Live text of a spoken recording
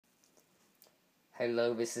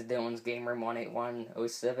Hello, this is Dylan's Gamer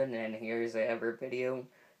 18107, and here's a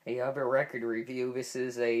record review. This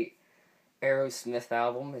is a Aerosmith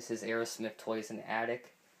album. This is Aerosmith Toys in the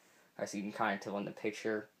Attic, as you can kind of tell in the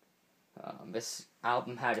picture. This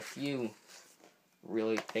album had a few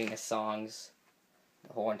really famous songs.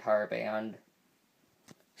 The whole entire band,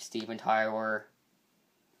 Steven Tyler,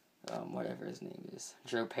 whatever his name is,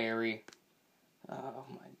 Joe Perry. Oh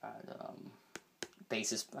my God.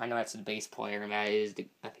 Bassist. I know that's the bass player, and that is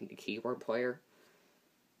I think the keyboard player.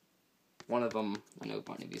 One of them, I know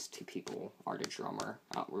one of these two people are the drummer.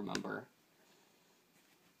 I don't remember.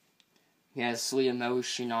 He has Sleep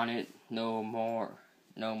Emotion on it. No more.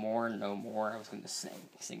 I was gonna sing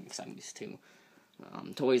these two.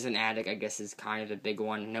 Toys in Attic, I guess, is kind of a big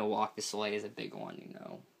one. No Walk the Sleigh is a big one, you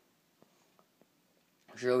know.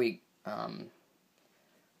 It's really,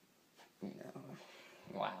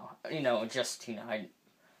 wow. I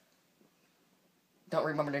don't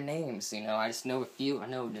remember their names, I just know a few. I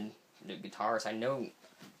know the guitarists. I know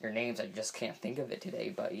their names. I just can't think of it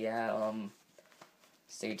today. But yeah,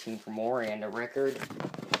 stay tuned for more. And the record.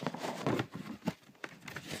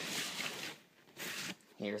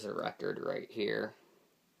 Here's a record right here.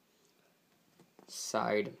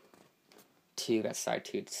 Side 2. That's side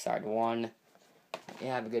 2 to side 1.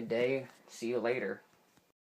 Yeah, have a good day. See you later.